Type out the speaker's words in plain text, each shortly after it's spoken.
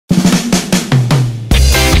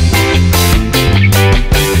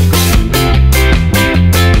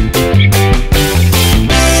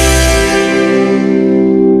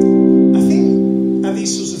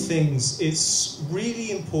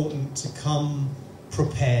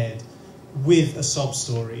prepared with a sob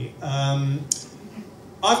story.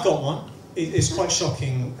 I've got one. It's quite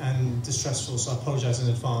shocking and distressful, so I apologise in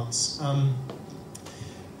advance.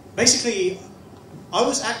 Basically, I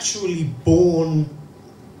was actually born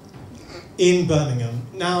in Birmingham.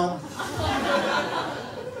 Now,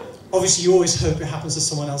 obviously you always hope it happens to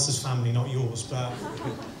someone else's family, not yours, but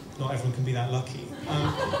not everyone can be that lucky.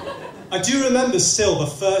 I do remember still the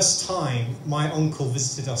first time my uncle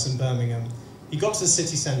visited us in Birmingham. He got to the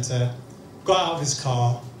city centre, got out of his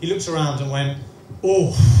car, he looked around and went,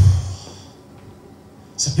 "Oh,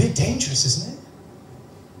 it's a bit dangerous, isn't it?"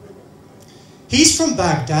 He's from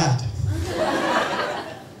Baghdad.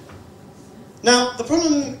 Now, the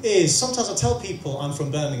problem is, sometimes I tell people I'm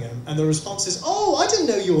from Birmingham, and the response is, "Oh, I didn't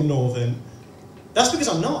know you were Northern." That's because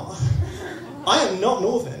I'm not. I am not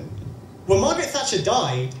Northern. When Margaret Thatcher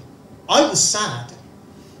died, I was sad.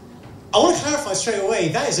 I want to clarify straight away,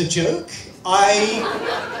 that is a joke. I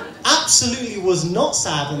absolutely was not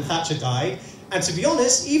sad when Thatcher died, and to be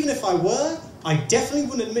honest, even if I were, I definitely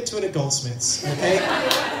wouldn't admit to it at Goldsmiths, okay?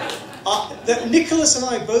 That Nicholas and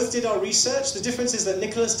I both did our research. The difference is that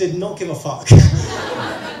Nicholas did not give a fuck.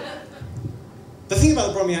 The thing about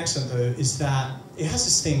the Brummy accent, though, is that it has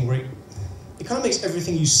this thing where it kind of makes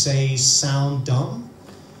everything you say sound dumb.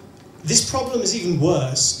 This problem is even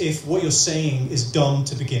worse if what you're saying is dumb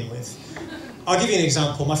to begin with. I'll give you an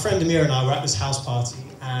example. My friend Amir and I were at this house party,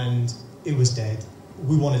 and it was dead.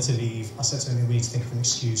 We wanted to leave. I said to him, we need to think of an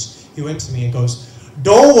excuse. He went to me and goes,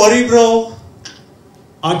 "Don't worry, bro.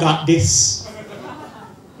 I got this."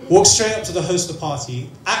 Walks straight up to the host of the party,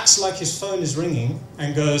 acts like his phone is ringing,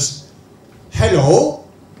 and goes, "Hello?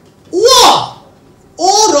 What?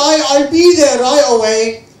 All right, I'll be there right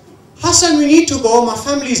away. Hasan, we need to go. My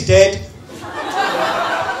family's dead."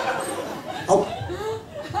 "Oh,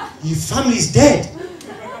 your family's dead?"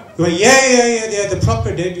 He went, yeah, they're the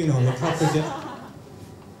proper dead, you know, the proper dead.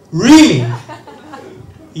 "Really?"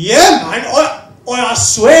 "Yeah, man. I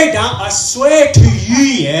swear to you,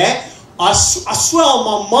 yeah, I swear on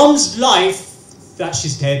my mum's life that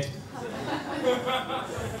she's dead."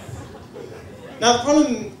 Now, the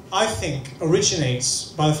problem, I think,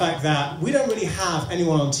 originates by the fact that we don't really have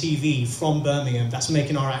anyone on TV from Birmingham that's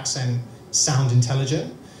making our accent sound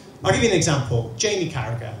intelligent. I'll give you an example. Jamie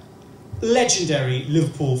Carragher, legendary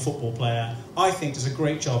Liverpool football player, I think does a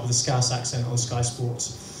great job with the Scouse accent on Sky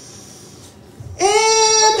Sports.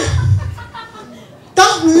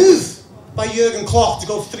 That move by Jurgen Klopp to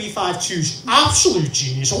go 3-5-2, absolute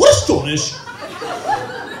genius. What it's done is,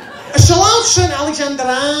 it's allowed Trent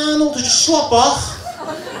Alexander-Arnold to just swap off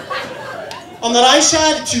on the right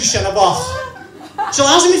side of two centre-back. It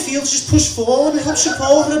allows the midfield to just push forward and help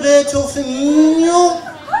support Roberto Firmino.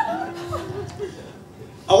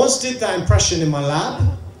 I once did that impression in my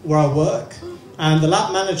lab, where I work, and the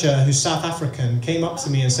lab manager, who's South African, came up to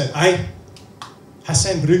me and said, "Hey,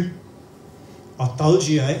 Hasan bro, I told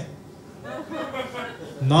you, eh?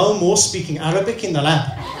 No more speaking Arabic in the lab.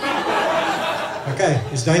 Okay,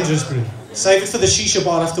 it's dangerous, bro. Save it for the shisha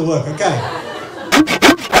bar after work, okay?"